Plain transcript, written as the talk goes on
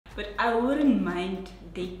But I wouldn't mind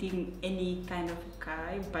dating any kind of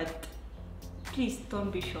guy, but please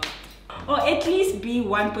don't be short. Or at least be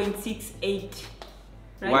 1.68.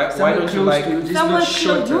 Right? Why don't you like someone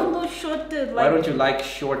short? No, shorter. Like, why don't you like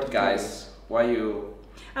short guys? Why you?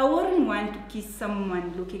 I wouldn't want to kiss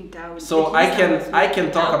someone looking down. So I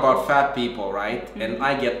can talk about fat people, right? And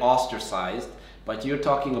I get ostracized, but you're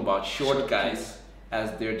talking about short guys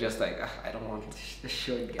as they're just like, I don't want the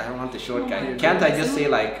short guy. I don't want the short guy. Can't I just say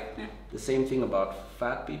like the same thing about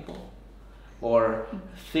fat people or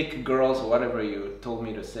thick girls or whatever you told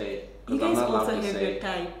me to say? You guys also have your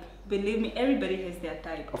type. Believe me, everybody has their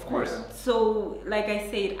type. Of course. So, like I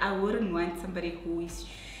said, I wouldn't want somebody who is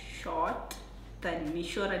shorter than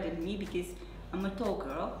me, because I'm a tall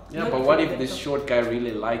girl. Yeah, but what if this short guy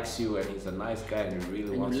really likes you and he's a nice guy and he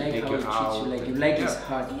really wants to take you out? You like his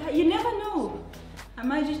heart. Yeah, you never know. I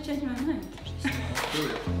might just change my mind.